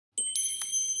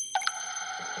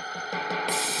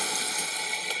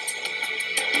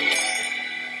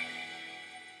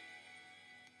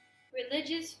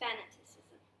Religious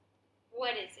fanaticism.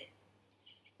 What is it?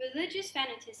 Religious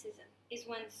fanaticism is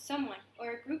when someone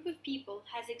or a group of people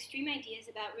has extreme ideas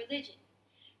about religion.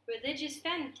 Religious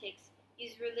fanatics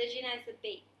use religion as a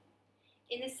bait.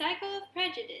 In the cycle of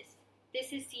prejudice,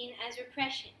 this is seen as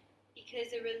repression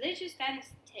because the religious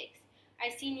fanatics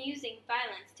are seen using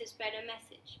violence to spread a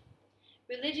message.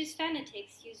 Religious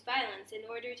fanatics use violence in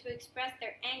order to express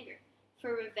their anger,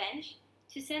 for revenge,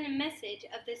 to send a message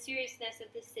of the seriousness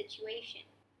of the situation.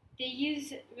 They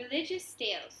use religious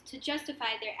tales to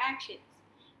justify their actions.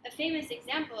 A famous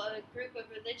example of a group of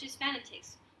religious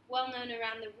fanatics, well known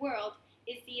around the world,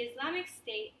 is the Islamic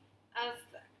State of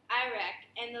Iraq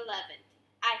and the Levant,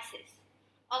 ISIS,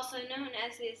 also known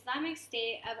as the Islamic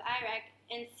State of Iraq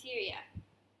and Syria.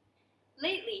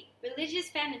 Lately, religious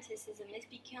fanaticism is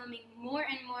becoming more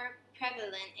and more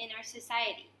prevalent in our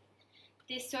society.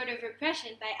 This sort of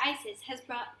repression by ISIS has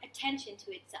brought attention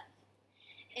to itself.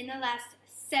 In the last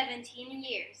 17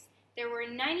 years, there were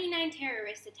 99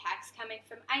 terrorist attacks coming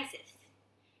from ISIS.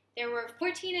 There were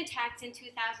 14 attacks in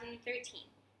 2013,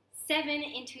 7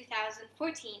 in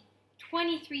 2014,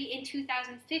 23 in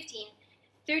 2015,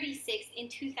 36 in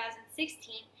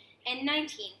 2016, and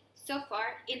 19 so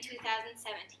far in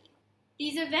 2017.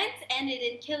 These events ended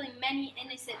in killing many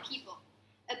innocent people,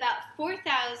 about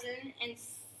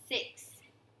 4,006,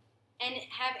 and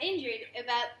have injured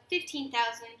about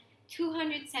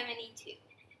 15,272.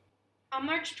 On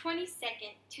March 22,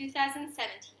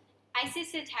 2017,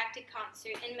 ISIS attacked a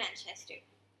concert in Manchester.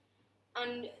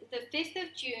 On the 5th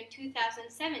of June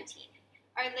 2017,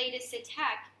 our latest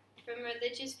attack from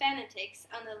religious fanatics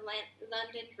on the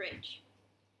London Bridge.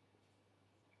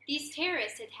 These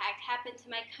terrorist attacks happened to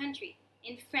my country,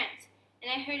 in France,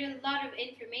 and I heard a lot of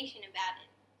information about it.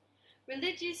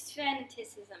 Religious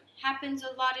fanaticism happens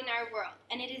a lot in our world,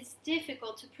 and it is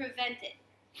difficult to prevent it.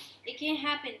 It can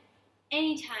happen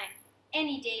anytime,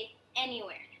 any day,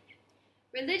 anywhere.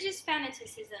 Religious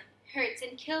fanaticism hurts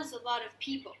and kills a lot of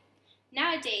people.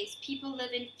 Nowadays, people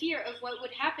live in fear of what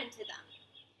would happen to them.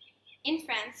 In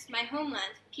France, my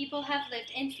homeland, people have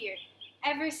lived in fear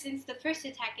ever since the first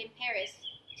attack in Paris,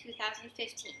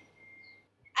 2015.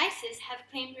 ISIS have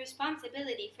claimed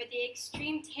responsibility for the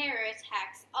extreme terror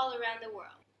attacks all around the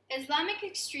world. Islamic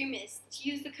extremists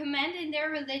use the command in their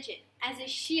religion as a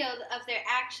shield of their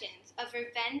actions of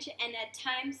revenge and at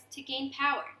times to gain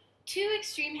power. 2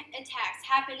 extreme attacks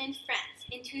happened in France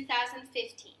in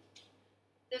 2015.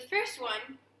 The first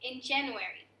one in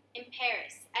January in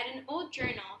Paris at an old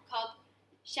journal called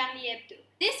Charlie Hebdo.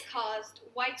 This caused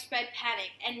widespread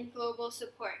panic and global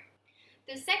support.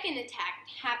 The second attack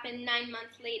happened 9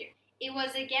 months later. It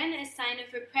was again a sign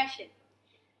of repression.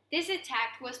 This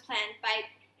attack was planned by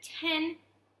 10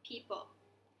 people.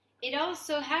 It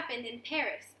also happened in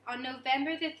Paris on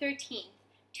November the 13th,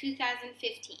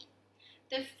 2015.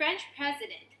 The French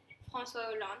president, François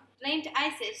Hollande, blamed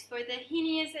ISIS for the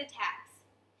heinous attacks.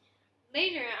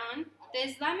 Later on, the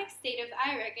Islamic State of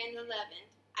Iraq and the Levant,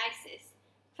 ISIS,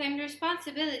 claimed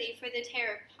responsibility for the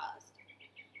terror caused.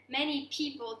 Many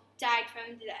people died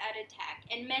from that attack,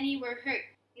 and many were hurt.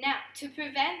 Now, to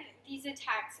prevent these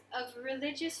attacks of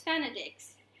religious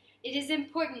fanatics, it is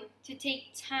important to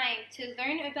take time to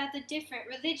learn about the different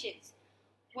religions.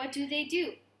 What do they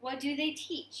do? What do they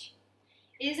teach?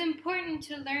 It is important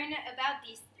to learn about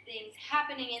these things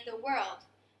happening in the world,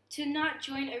 to not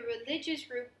join a religious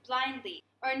group blindly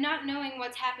or not knowing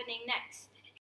what's happening next.